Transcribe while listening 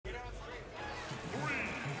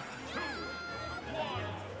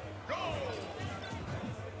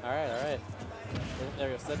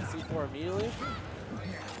set the C4 immediately.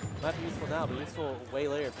 Might be useful now, but useful way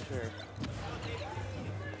later for sure.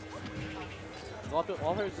 All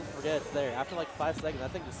players just forget it's there. After like 5 seconds,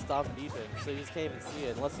 that thing just stops beeping, so you just can't even see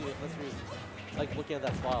it unless you're like looking at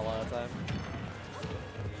that spot a lot of the time.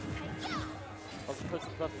 Also puts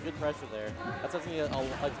some good pressure there. That's something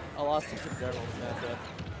a lot of Stitch in general in this matchup.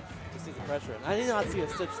 Just see the pressure. And I did not see a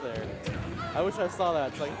Stitch there. I wish I saw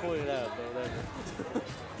that so I could point it out, but whatever.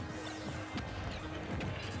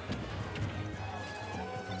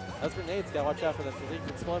 Those grenades, gotta watch out for them because they can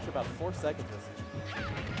explode for about 4 seconds.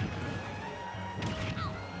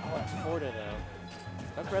 Oh, that's 4 now.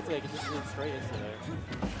 That correctly, I can just lead straight into there.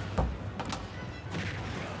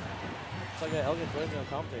 It's like Elgin joined me on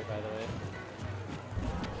commentary, by the way.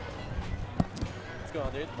 What's going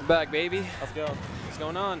on, dude? I'm back, baby. How's it going? What's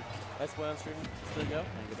going on? Nice play on stream. Still go?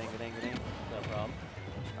 Dang. No problem.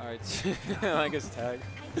 All right, I like his tag.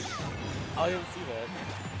 Oh, I didn't see that.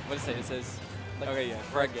 What does it say? It says, Like okay, yeah,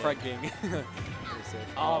 Frag Gang.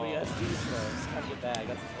 Oh, yes, these folks. Trying to get back.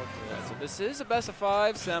 That's unfortunate. So this is a best of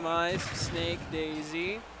 5 semis. Snake,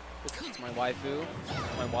 Daisy. This is my waifu.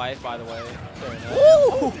 My wife, by the way.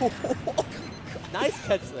 Nice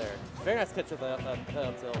catch there. Very nice catch of the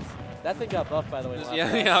tilts. That thing got buffed, by the way.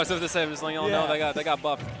 Yeah, I was about to say, I'm just letting y'all know they got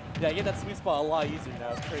buffed. Yeah, you get that sweet spot a lot easier now.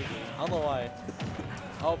 It's crazy. I don't know why.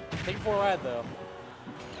 Oh, take 4 ride though.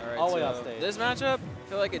 All right, all the way so off stage. This matchup, I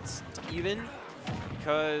feel like it's even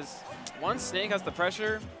because once Snake has the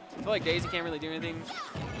pressure, I feel like Daisy can't really do anything.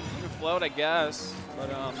 You can float, I guess, but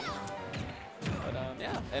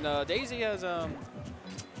yeah. And Daisy has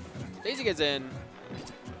Daisy gets in.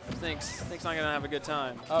 Snake's not gonna have a good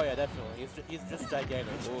time. Oh yeah, definitely. He's just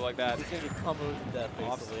gigantic. Ooh, like that. He's gonna be pummeled to death,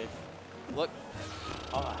 basically. Look.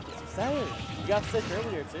 Oh, that's exciting. You got sick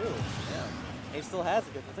earlier too. Yeah. And he still has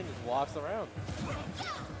it because the thing just walks around.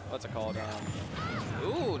 What's it called?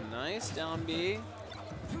 Ooh, nice down B.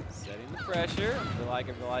 Setting the pressure. If you like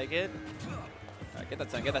it, if you like it. All right, get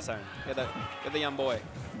that siren. Get the young boy.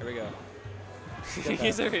 Here we go.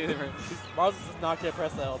 He's Razo is not gonna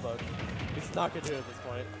press the elbow. He's not gonna do it at this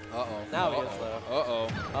point. Uh-oh. Now he is though. Uh-oh.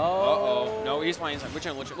 Oh. Uh-oh. No, he's playing inside. We're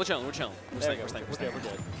chilling. We're staying. We're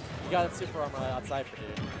good. You got a super armor outside for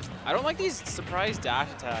dude. I don't like these surprise dash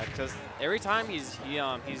attacks because every time he's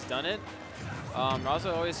done it,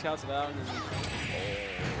 Razo always scouts it out and then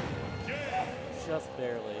just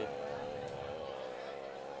barely.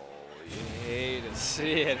 You hate to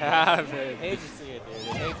see it happen. Hate to see it,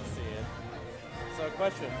 dude. Hate to see it. So,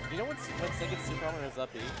 question: do you know when Snake's super armor is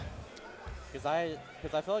up B? Because I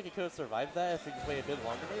feel like it could have survived that if it just waited a bit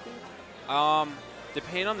longer, maybe.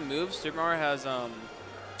 Depending on the moves, super armor has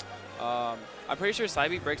I'm pretty sure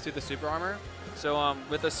Side B breaks through the super armor. So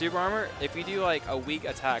with the super armor, if you do like a weak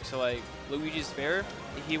attack, so like Luigi's Fair,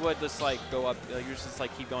 he would just like go up. Like, you just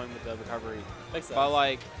like keep going with the recovery. Makes sense. But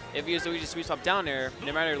like if you use Luigi's sweet spot down there,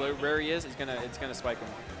 no matter where he is, it's gonna spike him.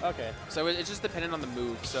 Okay. So it's just dependent on the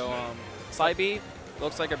move. So Side B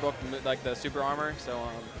looks like it broke like the super armor. So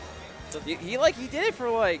he did it for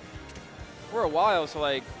a while. So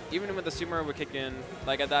like even when the super armor would kick in,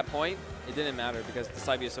 like at that point, it didn't matter because the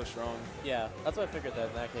side B is so strong. Yeah, that's what I figured that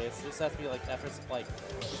in that case. It just has to be like after like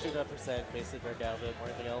 2% basically break out of it, more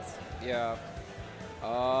anything else. Yeah.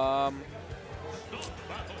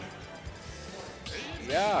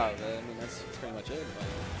 Yeah, I mean that's pretty much it.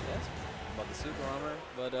 Yes, about the super armor.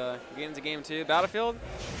 But getting into game 2, Battlefield.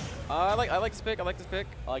 I like this pick. I like this pick.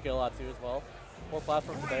 I like it a lot too as well. More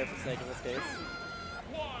platforms are better for Snake in this case.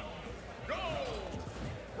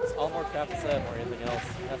 It's all more crap to set more anything else,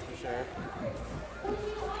 that's for sure.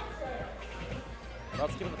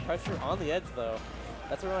 Rob's giving the pressure on the edge though.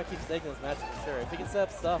 That's where I want to keep Snake in this match for sure. If he can set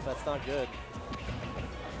up stuff, that's not good.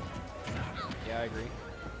 Yeah, I agree.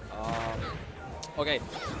 Okay,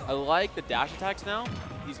 I like the dash attacks now.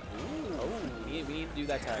 He's we need to do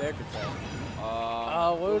that tag. Very good tag.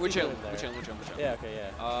 We're chilling. Yeah, okay,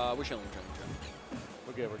 yeah. We're chilling.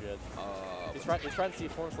 We're good. He's trying to see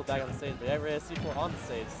C4 still back on the stage, but he never has C4 on the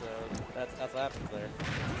stage, so that's what happens there.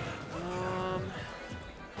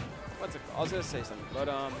 I was gonna say something, but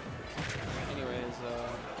anyways,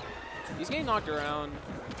 he's getting knocked around.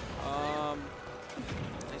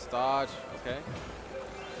 Nice dodge. Okay.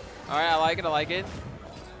 All right, I like it.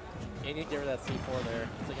 You need to get rid of that C4 there.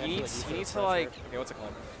 Like he needs to like. Okay, what's it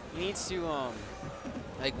called? He needs to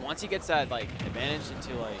like once he gets that like advantage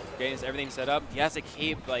into like getting everything set up, he has to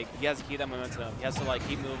keep that momentum. He has to like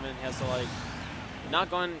keep moving. He has to like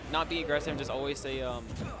not be aggressive. Just always stay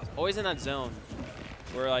always in that zone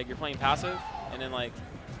where like you're playing passive and then like,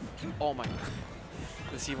 oh my god,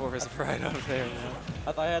 the C4 is right up there, man.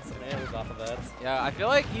 I thought I had some arrows off of that. Yeah, I feel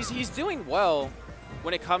like he's doing well.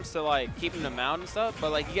 when it comes to like keeping them out and stuff,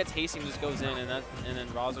 but like he gets hasty and just goes in, and then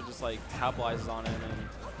Razo just like capitalizes on it, and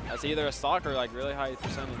that's either a stock or like really high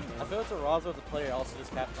percentage. I feel like Razo, the player, also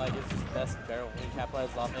just is just best in barrel when he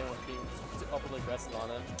capitalizes off anyone being overly aggressive on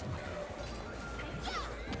him.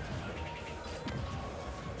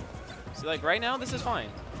 See, like right now, this is fine.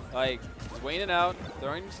 Like he's weighing it out,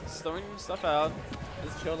 throwing stuff out.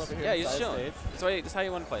 Just chilling over here. Yeah, he's just chilling. That's how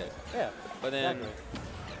you want to play it. Yeah. But then.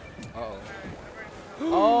 Exactly. Uh-oh.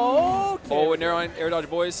 Oh, okay. Oh, and air dodge,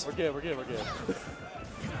 boys. We're good.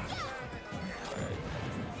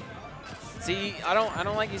 See, I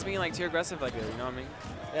don't like he's being like too aggressive like that. You know what I mean?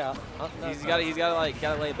 Yeah. He's got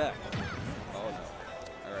to lay it back. Oh no.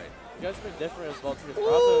 All right. You guys have been different as well too.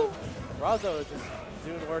 Razo is just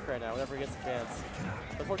doing work right now whenever he gets a chance.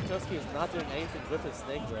 Unfortunately, Toski is not doing anything with his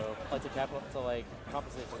snake though, like to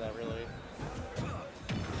compensate for that really.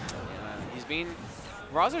 Yeah, he's being.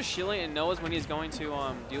 Razo's shielding and knows when he's going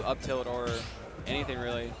to do up tilt or anything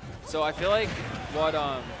really. So I feel like what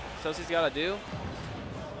Toski's got to do.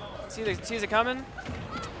 Sees it coming,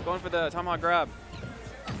 going for the tomahawk grab,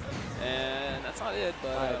 and that's not it.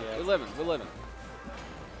 But we're living.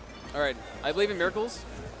 All right, I believe in miracles.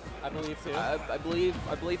 I believe too. I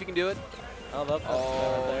believe he can do it. I love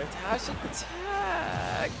that. Dash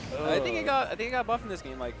attack. I think it got buffed in this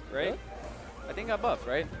game, like right. Really? I think it got buffed,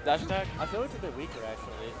 right? Dash attack. I feel it's a bit weaker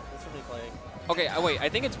actually. This from me playing. Okay, wait. I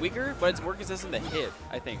think it's weaker, but it's more consistent to hit.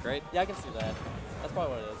 I think, right? Yeah, I can see that. That's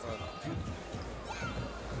probably what it is.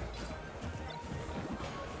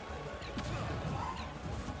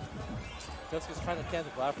 Toski's trying to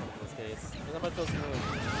cancel platform in this case.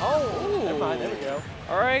 Oh, never mind. There we go.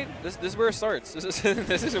 All right, this is where it starts. This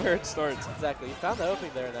is where it starts. Exactly. He found the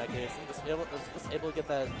opening there in that case. He was just able to get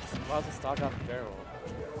that Razo stock off the barrel.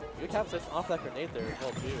 Good capitalization off that grenade there as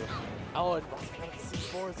well too. Oh, and Razo trying to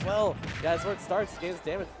C4 as well. Yeah, that's where it starts. He gains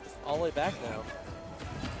damage just all the way back now.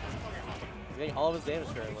 He's getting all of his damage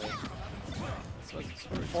currently. That's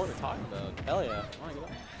what we're talking about. Hell yeah.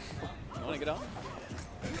 You want to get on?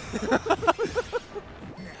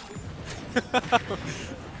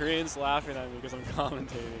 Korean's laughing at me because I'm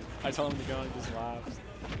commentating. I told him to go and he just laughs.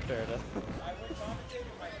 Fair enough.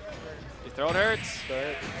 Your throat hurts?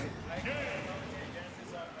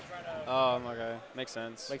 Oh, okay. Makes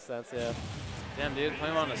sense. Makes sense, yeah. Damn, dude.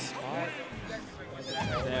 Playing him on the spot.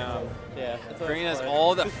 Damn. Yeah. Korean has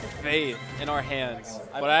all the faith in our hands.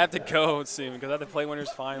 But I have to go soon because I have to play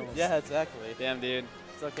winners finals. Yeah, exactly. Damn, dude.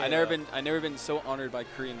 It's okay. I never been so honored by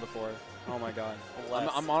Korean before. Oh my god.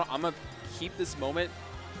 I'm gonna keep this moment.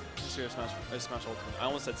 Serious Smash Ultimate. I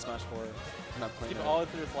almost said Smash 4. I'm not playing. Keep it all the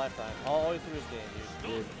way through his lifetime. All the way through his game,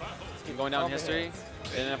 dude. Just keep going down in history.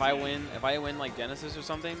 And if I win like Genesis or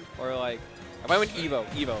something, or like if I win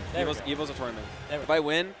Evo's a tournament. If I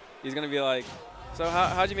win, he's gonna be like, so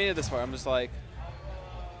how'd you make it this far? I'm just like,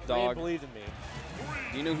 dog. Believed in me.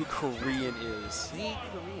 Do you know who Korean is? The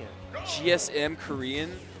Korean. GSM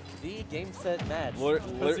Korean. The game set match.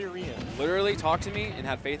 Literally talked to me and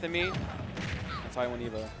had faith in me. That's how I won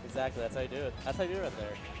Evo. Exactly, that's how you do it. That's how you do it right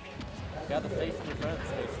there. You got the faith in your friends,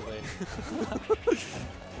 basically.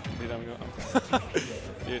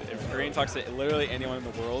 Dude, if Korean talks to literally anyone in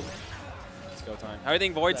the world, it's go time. How do you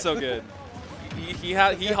think Void's so good? He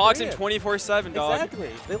hogs him 24/7, dog.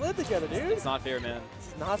 Exactly. They live together, dude. It's not fair, man.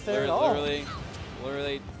 It's not fair at all.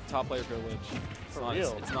 Literally top player privilege. For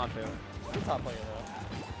real. It's not fair. Good top player, though.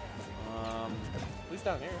 At least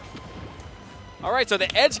down here. All right, so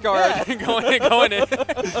the edge guard going in.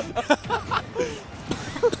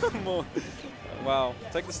 Wow,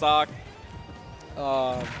 take the stock.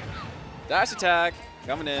 Dash attack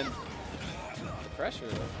coming in. The pressure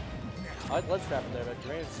though. I like ledge trap in there, but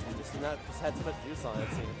Grant's just had too much juice on it,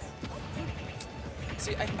 it seems.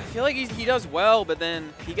 See, I feel like he does well, but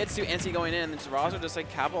then he gets too antsy going in, and Razo just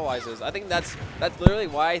like capitalizes. I think that's literally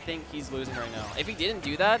why I think he's losing right now. If he didn't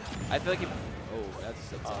do that, I feel like he. Oh, that's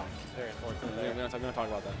very unfortunate. We don't talk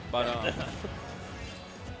about that. But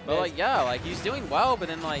but like yeah, like he's doing well, but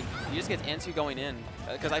then like he just gets antsy going in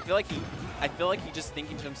because I feel like he just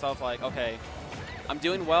thinking to himself like, okay, I'm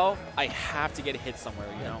doing well. I have to get a hit somewhere,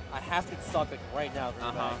 you know. I have to stock like right now.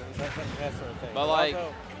 That sort of thing. But like.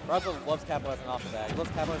 Razo loves capitalizing off of that. He loves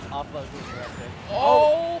capitalizing off of that moving direction.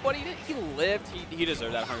 Oh, but he lived. He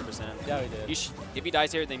deserved that 100%. Yeah, he did. If he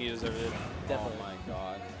dies here, then he deserved it. Definitely. Oh my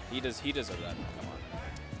god. He deserved that. Come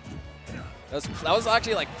on. That was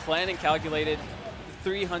actually like planned and calculated.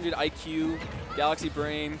 300 IQ, Galaxy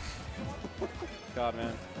Brain. God,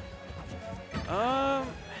 man. I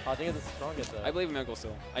think it's the strongest though. I believe in Miracle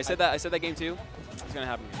still. I said that game too. It's gonna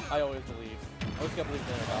happen. I always believe. I always gotta believe in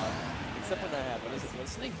God. except when that happens.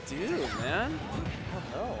 What's Snake do, man?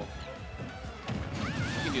 I don't know.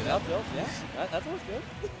 You can do that. Up tilt, yeah. That's always good.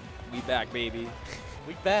 We back, baby.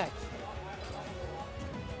 We back.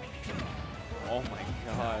 Oh my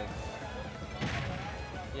god.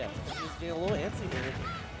 Yeah, he's getting a little antsy here.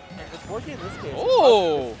 And it's working in this case.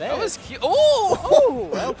 Oh, that was cute. Oh!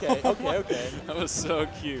 Oh, okay. That was so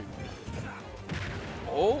cute.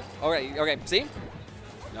 Oh, okay. See?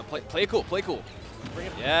 Now play it cool. Play cool. Bring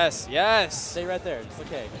it. Yes. Stay right there. It's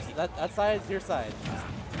okay. That side is your side.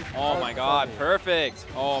 Oh my god, perfect.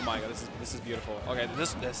 Oh my god, this is beautiful. Okay,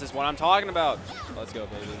 this is what I'm talking about. Let's go,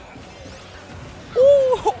 baby.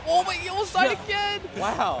 Ooh, oh my, yellow side again.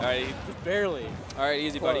 Wow. All right. Just barely. All right,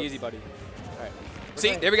 easy buddy. All right.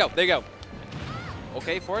 See, there we go.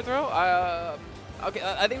 Okay, forward throw. Okay,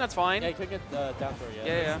 I think that's fine. Yeah, you couldn't get down throw yet.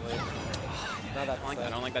 Yeah. Not that I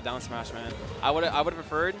don't like that down smash, man. I would have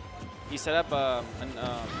preferred he set up a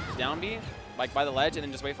down B like by the ledge and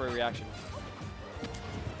then just wait for a reaction.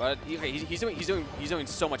 But he's doing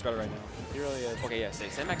so much better right now. He really is. Okay, yeah,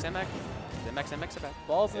 stand back. Stand back, step back.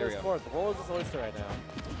 Ball's in his court. The roll is his oyster right now.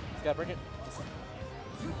 He's got to bring it. Just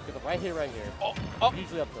get it right here. Oh.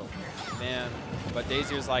 Usually uphill. Man, but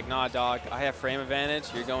Dazier's like, nah, dog. I have frame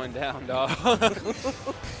advantage. You're going down, dog.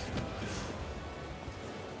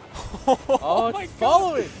 Oh, it's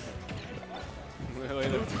following.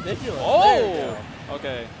 It's ridiculous. Oh.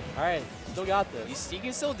 Okay. All right. Still got this. He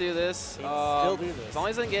can still do this. He can still do this. As long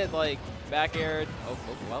as he doesn't get like back aired.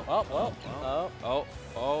 Well.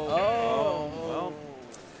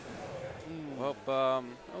 That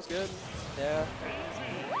was good. Yeah.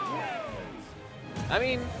 I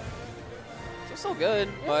mean, it's still good,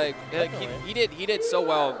 but he did so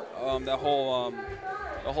well. The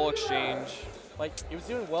whole exchange. Like he was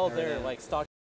doing well there, like stock